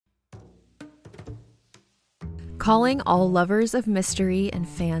Calling all lovers of mystery and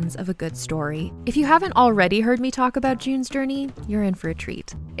fans of a good story. If you haven't already heard me talk about June's Journey, you're in for a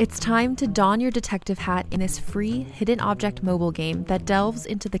treat. It's time to don your detective hat in this free hidden object mobile game that delves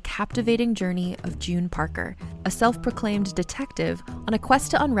into the captivating journey of June Parker, a self-proclaimed detective on a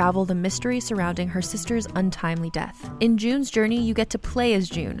quest to unravel the mystery surrounding her sister's untimely death. In June's Journey, you get to play as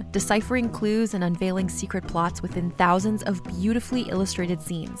June, deciphering clues and unveiling secret plots within thousands of beautifully illustrated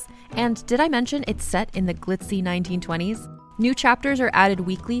scenes. And did I mention it's set in the glitzy 1920s? New chapters are added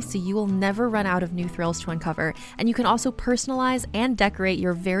weekly, so you will never run out of new thrills to uncover, and you can also personalize and decorate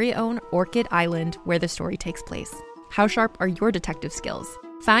your very own Orchid Island where the story takes place. How sharp are your detective skills?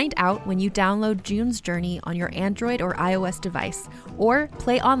 Find out when you download June's Journey on your Android or iOS device, or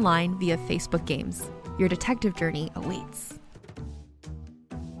play online via Facebook Games. Your detective journey awaits.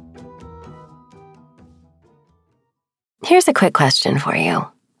 Here's a quick question for you.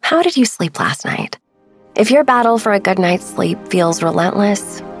 How did you sleep last night? If your battle for a good night's sleep feels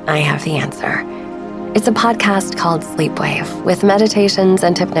relentless, I have the answer. It's a podcast called Sleepwave, with meditations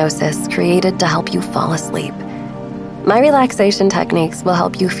and hypnosis created to help you fall asleep. My relaxation techniques will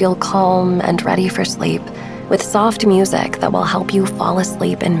help you feel calm and ready for sleep, with soft music that will help you fall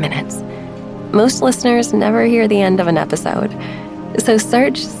asleep in minutes. Most listeners never hear the end of an episode, so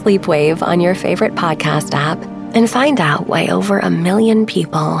search Sleepwave on your favorite podcast app and find out why over 1 million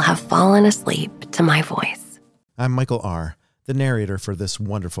people have fallen asleep to my voice. I'm Michael R., the narrator for this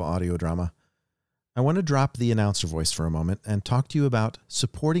wonderful audio drama. I want to drop the announcer voice for a moment and talk to you about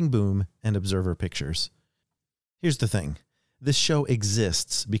supporting Boom and Observer Pictures. Here's the thing. This show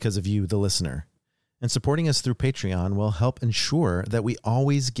exists because of you, the listener. And supporting us through Patreon will help ensure that we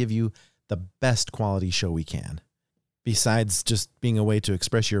always give you the best quality show we can. Besides just being a way to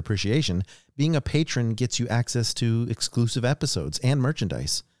express your appreciation, being a patron gets you access to exclusive episodes and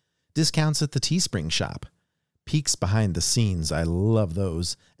merchandise, discounts at the Teespring shop, peeks behind the scenes, I love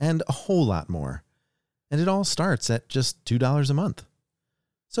those, and a whole lot more. And it all starts at just $2 a month.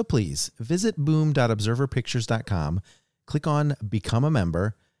 So please visit boom.observerpictures.com, click on Become a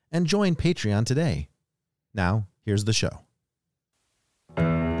Member, and join Patreon today. Now, here's the show.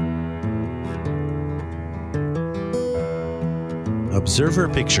 Observer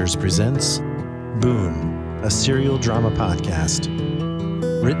Pictures presents Boom, a serial drama podcast.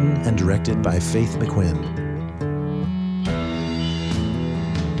 Written and directed by Faith McQuinn.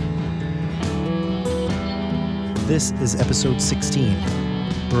 This is episode 16,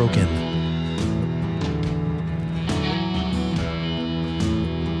 Broken.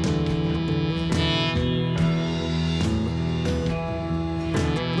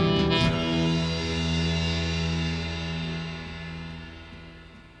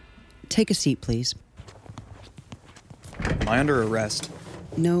 Take a seat, please. Am I under arrest?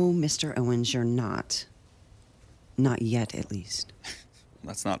 No, Mr. Owens, you're not. Not yet, at least.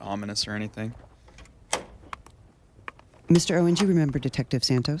 That's not ominous or anything. Mr. Owens, you remember Detective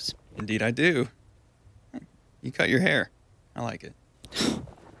Santos? Indeed I do. You cut your hair. I like it.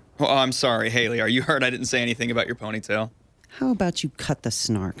 Oh, I'm sorry, Haley. Are you hurt I didn't say anything about your ponytail? How about you cut the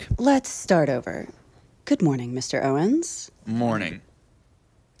snark? Let's start over. Good morning, Mr. Owens. Morning.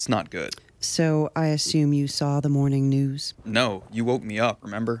 It's not good. So, I assume you saw the morning news? No, you woke me up,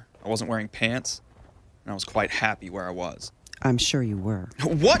 remember? I wasn't wearing pants, and I was quite happy where I was. I'm sure you were.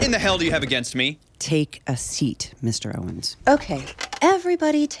 What in the hell do you have against me? Take a seat, Mr. Owens. Okay,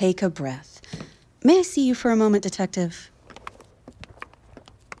 everybody take a breath. May I see you for a moment, Detective?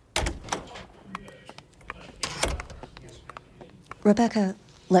 Rebecca,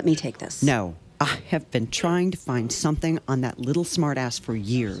 let me take this. No, I have been trying to find something on that little smartass for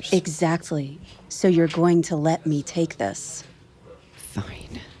years. Exactly. So you're going to let me take this?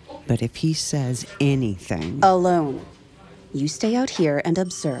 Fine. But if he says anything... Alone. You stay out here and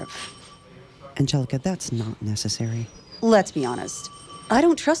observe. Angelica, that's not necessary. Let's be honest. I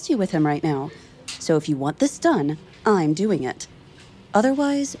don't trust you with him right now. So if you want this done, I'm doing it.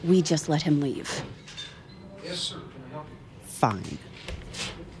 Otherwise, we just let him leave. Yes, sir. Can I help you? Fine.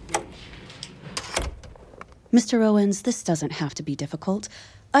 Mr. Owens, this doesn't have to be difficult.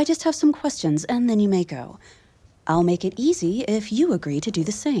 I just have some questions, and then you may go. I'll make it easy if you agree to do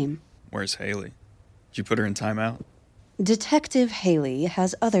the same. Where's Haley? Did you put her in timeout? Detective Haley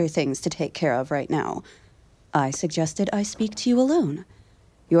has other things to take care of right now. I suggested I speak to you alone.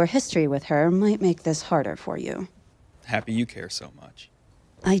 Your history with her might make this harder for you. Happy you care so much.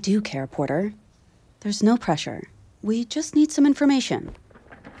 I do care, Porter. There's no pressure. We just need some information.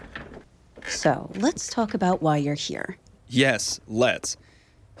 So, let's talk about why you're here. Yes, let's.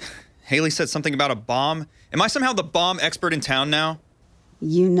 Haley said something about a bomb. Am I somehow the bomb expert in town now?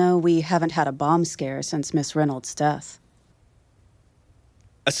 You know we haven't had a bomb scare since Miss Reynolds' death.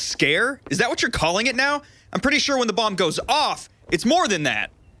 A scare? Is that what you're calling it now? I'm pretty sure when the bomb goes off, it's more than that.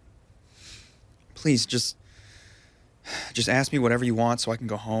 Please, just ask me whatever you want so I can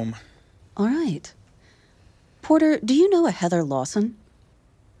go home. All right. Porter, do you know a Heather Lawson?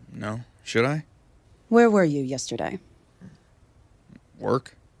 No. Should I? Where were you yesterday?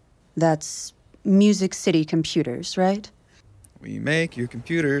 Work? That's Music City Computers, right? We make your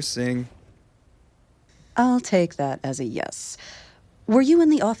computer sing. I'll take that as a yes. Were you in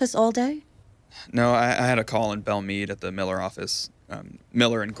the office all day? No, I had a call in Belmead at the Miller office.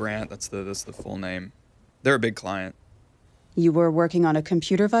 Miller and Grant, that's the full name. They're a big client. You were working on a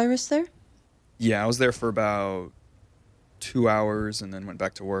computer virus there? Yeah, I was there for about 2 hours and then went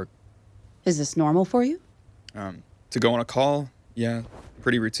back to work. Is this normal for you? To go on a call? Yeah,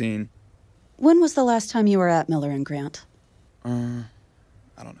 pretty routine. When was the last time you were at Miller and Grant?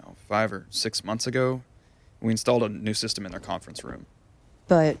 I don't know, 5 or 6 months ago. We installed a new system in their conference room.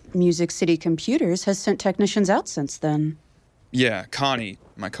 But Music City Computers has sent technicians out since then. Yeah, Connie,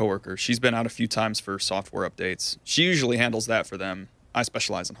 my coworker, she's been out a few times for software updates. She usually handles that for them. I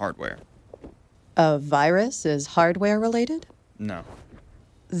specialize in hardware. A virus is hardware related? No.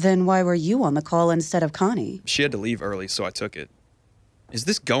 Then why were you on the call instead of Connie? She had to leave early, so I took it. Is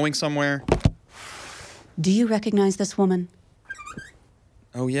this going somewhere? Do you recognize this woman?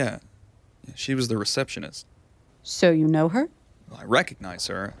 Oh, yeah. She was the receptionist. So you know her? Well, I recognize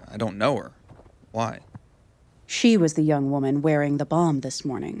her. I don't know her. Why? She was the young woman wearing the bomb this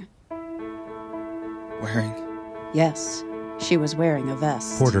morning. Wearing? Yes, she was wearing a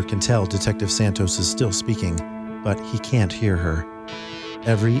vest. Porter can tell Detective Santos is still speaking, but he can't hear her.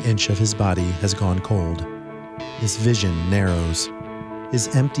 Every inch of his body has gone cold. His vision narrows.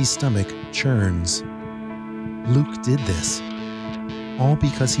 His empty stomach churns. Luke did this, all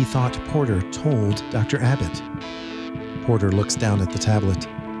because he thought Porter told Dr. Abbott. Porter looks down at the tablet.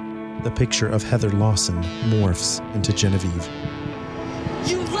 The picture of Heather Lawson morphs into Genevieve.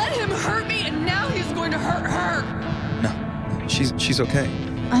 You let him hurt me, and now he's going to hurt her! No, she's okay.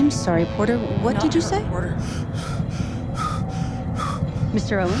 I'm sorry, Porter. What did you say? Porter.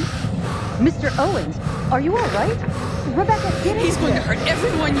 Mr. Owens? Mr. Owens, are you all right? Rebecca, get in He's going to here. hurt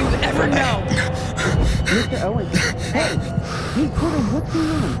everyone you ever know! Mr. Owens, hey, Porter, what's going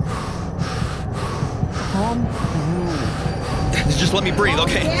on? Calm down. Just let me breathe,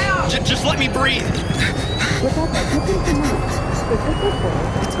 okay? Just let me breathe. Rebecca, get into me.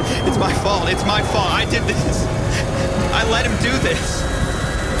 It's my fault. It's my fault. I did this. I let him do this.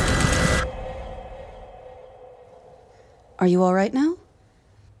 Are you all right now?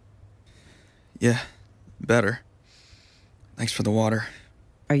 Yeah, better. Thanks for the water.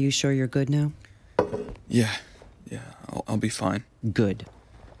 Are you sure you're good now? Yeah, I'll be fine. Good.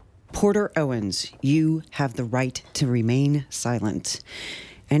 Porter Owens, you have the right to remain silent.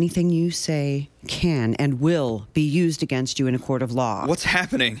 Anything you say can and will be used against you in a court of law. What's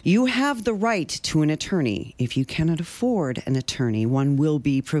happening? You have the right to an attorney. If you cannot afford an attorney, one will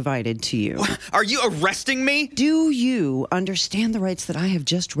be provided to you. What? Are you arresting me? Do you understand the rights that I have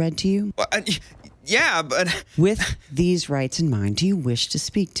just read to you? Yeah, but... With these rights in mind, do you wish to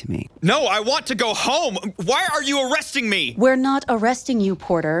speak to me? No, I want to go home. Why are you arresting me? We're not arresting you,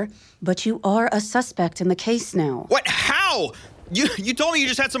 Porter, but you are a suspect in the case now. What? How? You told me you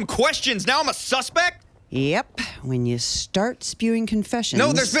just had some questions. Now I'm a suspect? Yep. When you start spewing confessions...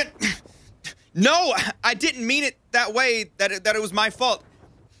 No, there's been... No, I didn't mean it that way, that it was my fault.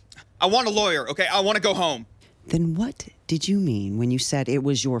 I want a lawyer, okay? I want to go home. Then what did you mean when you said it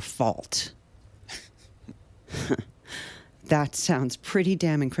was your fault? That sounds pretty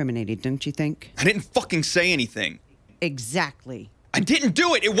damn incriminating, don't you think? I didn't fucking say anything. Exactly. I didn't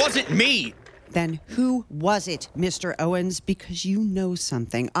do it. It wasn't me. Then who was it, Mr. Owens? Because you know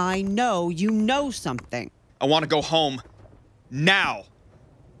something. I know you know something. I want to go home. Now.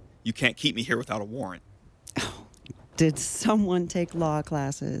 You can't keep me here without a warrant. Oh, did someone take law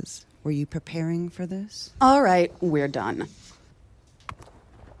classes? Were you preparing for this? All right, we're done.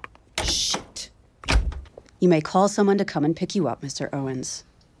 Shit. You may call someone to come and pick you up, Mr. Owens,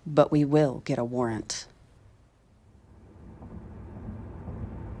 but we will get a warrant.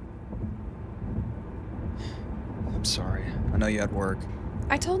 I'm sorry. I know you had work.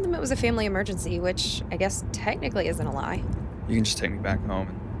 I told them it was a family emergency, which I guess technically isn't a lie. You can just take me back home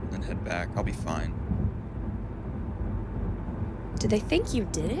and then head back. I'll be fine. Did they think you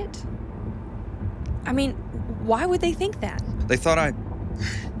did it? I mean, why would they think that? They thought I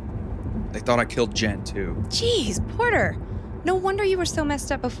killed Jen, too. Jeez, Porter. No wonder you were so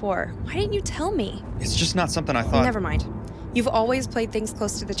messed up before. Why didn't you tell me? It's just not something I thought... Never mind. You've always played things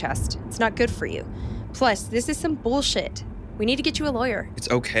close to the chest. It's not good for you. Plus, this is some bullshit. We need to get you a lawyer. It's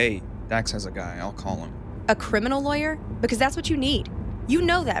okay. Dax has a guy. I'll call him. A criminal lawyer? Because that's what you need. You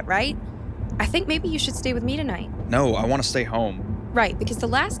know that, right? I think maybe you should stay with me tonight. No, I want to stay home. Right, because the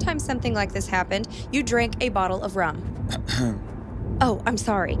last time something like this happened, you drank a bottle of rum. Oh, I'm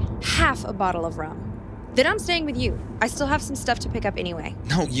sorry. Half a bottle of rum. Then I'm staying with you. I still have some stuff to pick up anyway.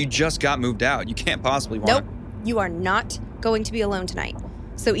 No, you just got moved out. You can't possibly want Nope. You are not going to be alone tonight.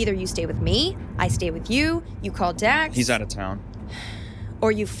 So either you stay with me, I stay with you, you call Dax. He's out of town.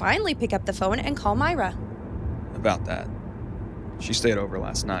 Or you finally pick up the phone and call Myra. About that. She stayed over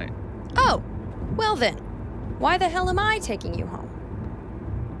last night. Oh, well then. Why the hell am I taking you home?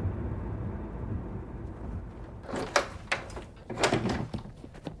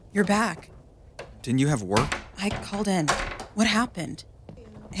 You're back. Didn't you have work? I called in. What happened?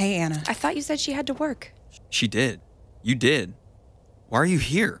 Hey, Anna. I thought you said she had to work. She did. You did. Why are you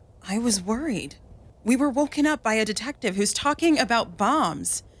here? I was worried. We were woken up by a detective who's talking about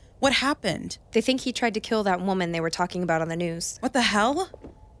bombs. What happened? They think he tried to kill that woman they were talking about on the news. What the hell?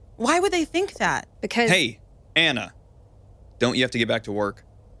 Why would they think that? Because... Hey, Anna. Don't you have to get back to work?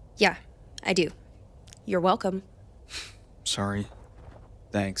 Yeah, I do. You're welcome. Sorry.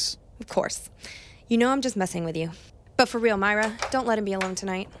 Thanks. Of course. You know I'm just messing with you. But for real, Myra, don't let him be alone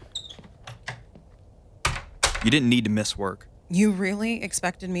tonight. You didn't need to miss work. You really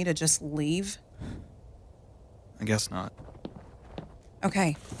expected me to just leave? I guess not.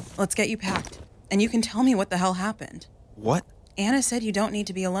 Okay, let's get you packed. And you can tell me what the hell happened. What? Anna said you don't need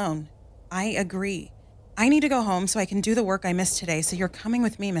to be alone. I agree. I need to go home so I can do the work I missed today, so you're coming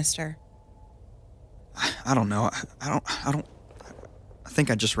with me, mister. I don't know. I think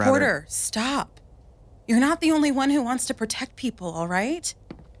I'd just rather... Porter, stop. You're not the only one who wants to protect people, all right?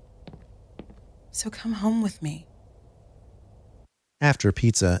 So come home with me. After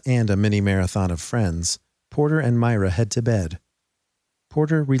pizza and a mini marathon of friends, Porter and Myra head to bed.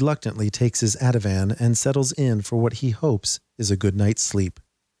 Porter reluctantly takes his Ativan and settles in for what he hopes is a good night's sleep.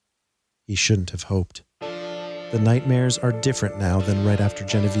 He shouldn't have hoped. The nightmares are different now than right after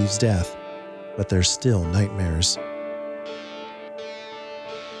Genevieve's death, but they're still nightmares.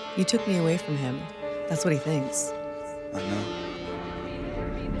 You took me away from him. That's what he thinks. I know.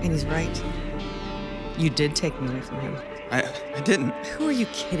 And he's right. You did take me away from him. I didn't. Who are you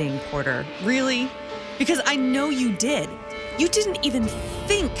kidding, Porter? Really? Because I know you did. You didn't even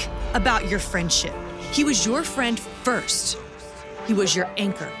think about your friendship. He was your friend first. He was your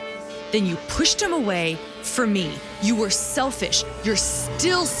anchor. Then you pushed him away for me. You were selfish. You're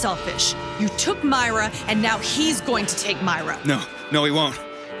still selfish. You took Myra, and now he's going to take Myra. No, he won't.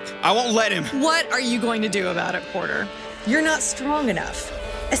 I won't let him. What are you going to do about it, Porter? You're not strong enough.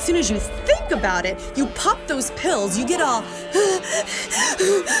 As soon as you think about it, you pop those pills, you get all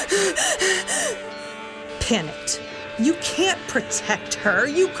panicked. You can't protect her.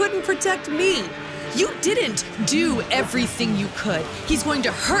 You couldn't protect me. You didn't do everything you could. He's going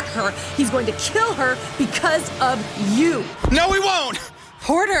to hurt her. He's going to kill her because of you. No, he won't!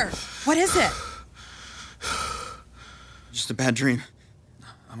 Porter, what is it? Just a bad dream.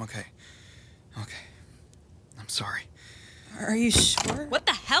 I'm okay. Okay. I'm sorry. Are you sure? What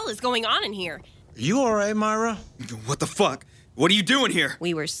the hell is going on in here? You all right, Myra? What the fuck? What are you doing here?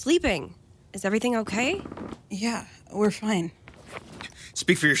 We were sleeping. Is everything okay? Yeah, we're fine.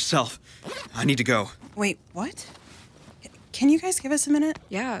 Speak for yourself. I need to go. Wait, what? Can you guys give us a minute?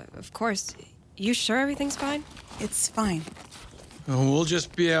 Yeah, of course. You sure everything's fine? It's fine. We'll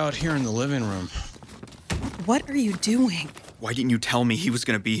just be out here in the living room. What are you doing? Why didn't you tell me he was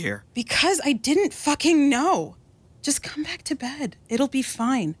gonna be here? Because I didn't fucking know. Just come back to bed. It'll be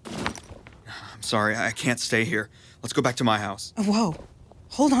fine. I'm sorry, I can't stay here. Let's go back to my house. Whoa.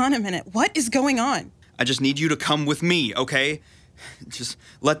 Hold on a minute. What is going on? I just need you to come with me, okay? Just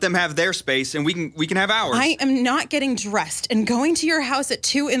let them have their space and we can have ours. I am not getting dressed and going to your house at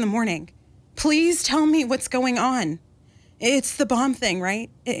 2 a.m. Please tell me what's going on. It's the bomb thing, right?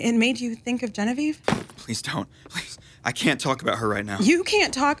 It made you think of Genevieve? Please don't. Please. I can't talk about her right now. You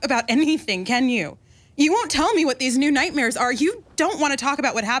can't talk about anything, can you? You won't tell me what these new nightmares are. You don't want to talk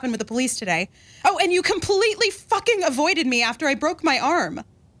about what happened with the police today. Oh, and you completely fucking avoided me after I broke my arm.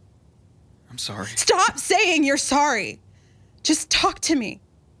 I'm sorry. Stop saying you're sorry. Just talk to me,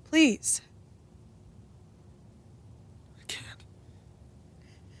 please. I can't.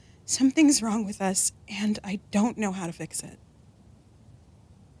 Something's wrong with us, and I don't know how to fix it.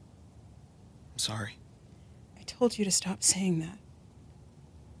 I'm sorry. I told you to stop saying that.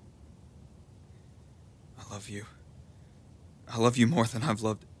 I love you. I love you more than I've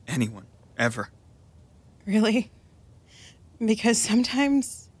loved anyone, ever. Really? Because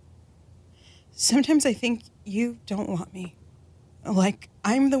sometimes I think you don't want me. Like,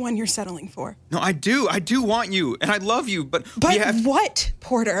 I'm the one you're settling for. No, I do want you, and I love you, but we have... What,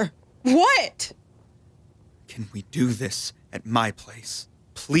 Porter? What? Can we do this at my place?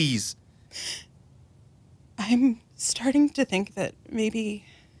 Please. I'm starting to think that maybe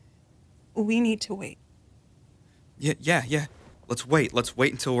we need to wait. Yeah. Let's wait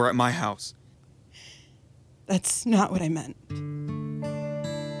until we're at my house. That's not what I meant.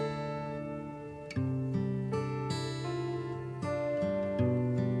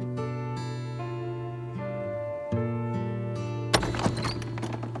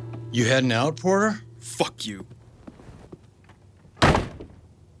 You heading out, Porter? Fuck you.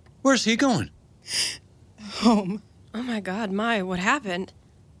 Where's he going? Home. Oh my God, Mai, what happened?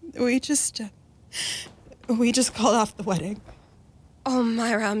 We just called off the wedding. Oh,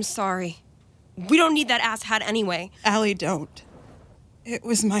 Myra, I'm sorry. We don't need that ass hat anyway. Allie, don't. It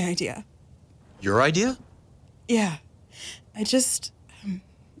was my idea. Your idea? Yeah. I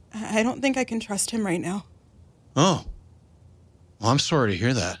don't think I can trust him right now. Oh. Well, I'm sorry to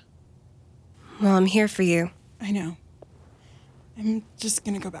hear that. Well, I'm here for you. I know. I'm just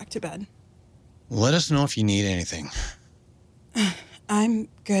gonna go back to bed. Let us know if you need anything. I'm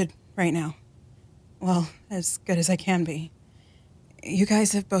good right now. Well, as good as I can be. You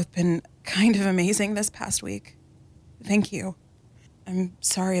guys have both been kind of amazing this past week. Thank you. I'm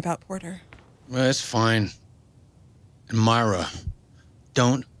sorry about Porter. Well, it's fine. And Myra,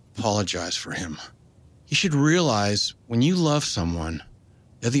 don't apologize for him. You should realize when you love someone,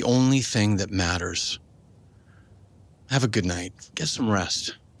 they're the only thing that matters. Have a good night. Get some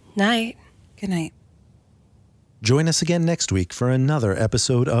rest. Night. Good night. Join us again next week for another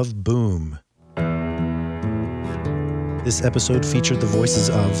episode of Boom. This episode featured the voices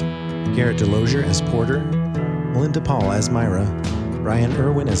of Garrett Delosier as Porter, Melinda Paul as Myra, Brian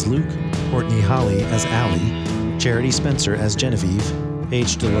Irwin as Luke, Courtney Holly as Allie, Charity Spencer as Genevieve,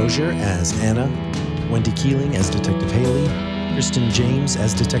 Paige Delosier as Anna, Wendy Keeling as Detective Haley, Kristen James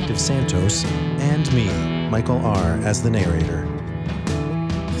as Detective Santos, and me, Michael R., as the narrator.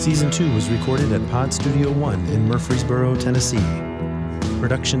 Season 2 was recorded at Pod Studio 1 in Murfreesboro, Tennessee.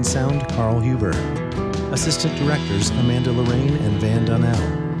 Production sound, Carl Huber. Assistant directors, Amanda Lorraine and Van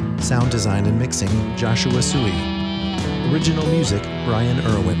Donnell. Sound design and mixing, Joshua Sui. Original music, Brian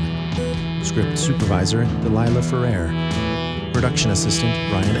Irwin. Script supervisor, Delilah Ferrer. Production assistant,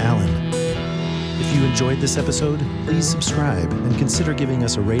 Ryan Allen. If you enjoyed this episode, please subscribe and consider giving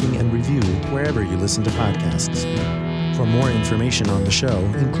us a rating and review wherever you listen to podcasts. For more information on the show,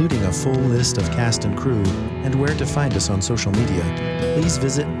 including a full list of cast and crew, and where to find us on social media, please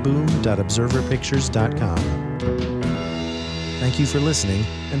visit boom.observerpictures.com. Thank you for listening,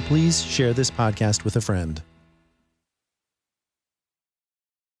 and please share this podcast with a friend.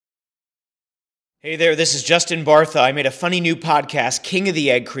 Hey there, this is Justin Bartha. I made a funny new podcast, King of the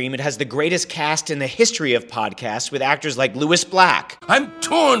Egg Cream. It has the greatest cast in the history of podcasts with actors like Louis Black. I'm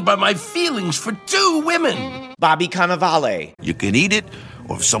torn by my feelings for two women. Bobby Cannavale. You can eat it,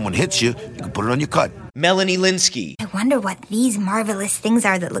 or if someone hits you, you can put it on your cut. Melanie Linsky. I wonder what these marvelous things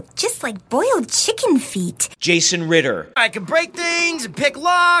are that look just like boiled chicken feet. Jason Ritter. I can break things and pick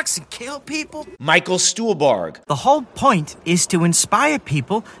locks and kill people. Michael Stuhlbarg. The whole point is to inspire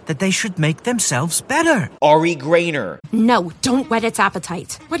people that they should make themselves better. Ari Grainer. No, don't whet its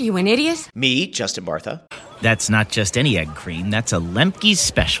appetite. What are you, an idiot? Me, Justin Bartha. That's not just any egg cream, that's a Lemke's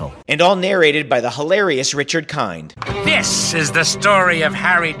special. And all narrated by the hilarious Richard Kind. This is the story of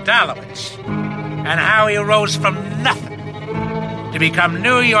Harry Dalowitz and how he rose from nothing to become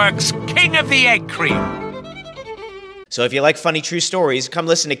New York's King of the Egg Cream. So if you like funny true stories, come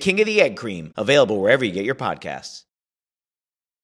listen to King of the Egg Cream, available wherever you get your podcasts.